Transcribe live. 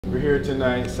We're here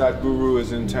tonight. Sadhguru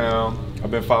is in town. I've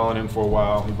been following him for a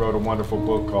while. He wrote a wonderful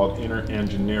book called Inner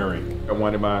Engineering. I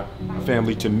wanted my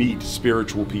family to meet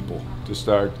spiritual people, to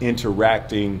start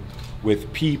interacting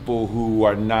with people who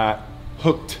are not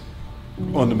hooked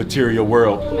on the material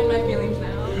world. I'm in my feelings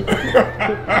now.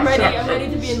 I'm ready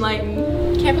to be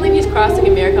enlightened. Can't believe he's crossing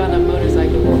America on a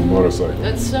motorcycle. Motorcycle.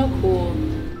 That's so cool.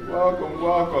 Welcome,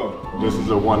 welcome. This is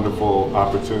a wonderful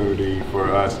opportunity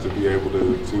for us to be able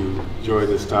to enjoy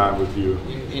this time with you.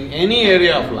 In any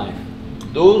area of life,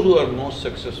 those who are most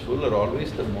successful are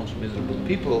always the most miserable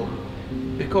people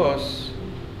because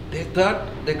they thought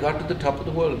they got to the top of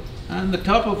the world. And the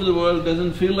top of the world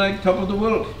doesn't feel like top of the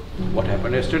world. What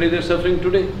happened yesterday, they're suffering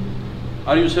today.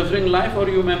 Are you suffering life or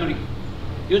your memory?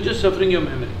 You're just suffering your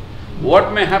memory.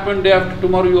 What may happen day after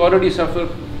tomorrow, you already suffer.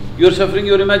 You're suffering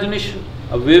your imagination.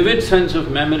 A vivid sense of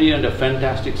memory and a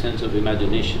fantastic sense of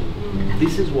imagination.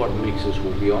 This is what makes us who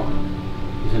we are,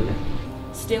 isn't it?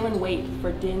 Still and wait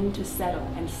for din to settle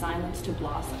and silence to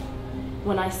blossom.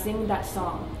 When I sing that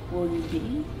song, will you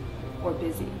be or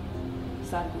busy?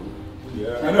 Sadhguru.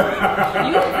 Yeah.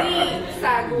 You lead,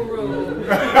 Sadhguru.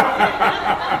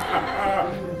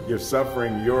 You're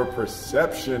suffering your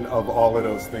perception of all of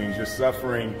those things. You're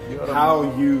suffering how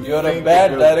you You're think a bad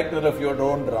director of your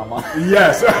own drama.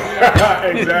 Yes,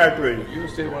 exactly. You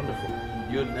stay wonderful.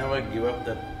 You never give up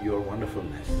your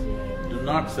wonderfulness. Do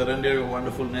not surrender your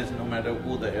wonderfulness no matter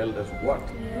who the hell does what.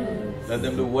 Let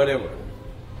them do whatever.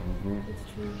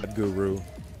 Sadhguru.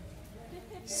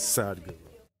 Sadhguru.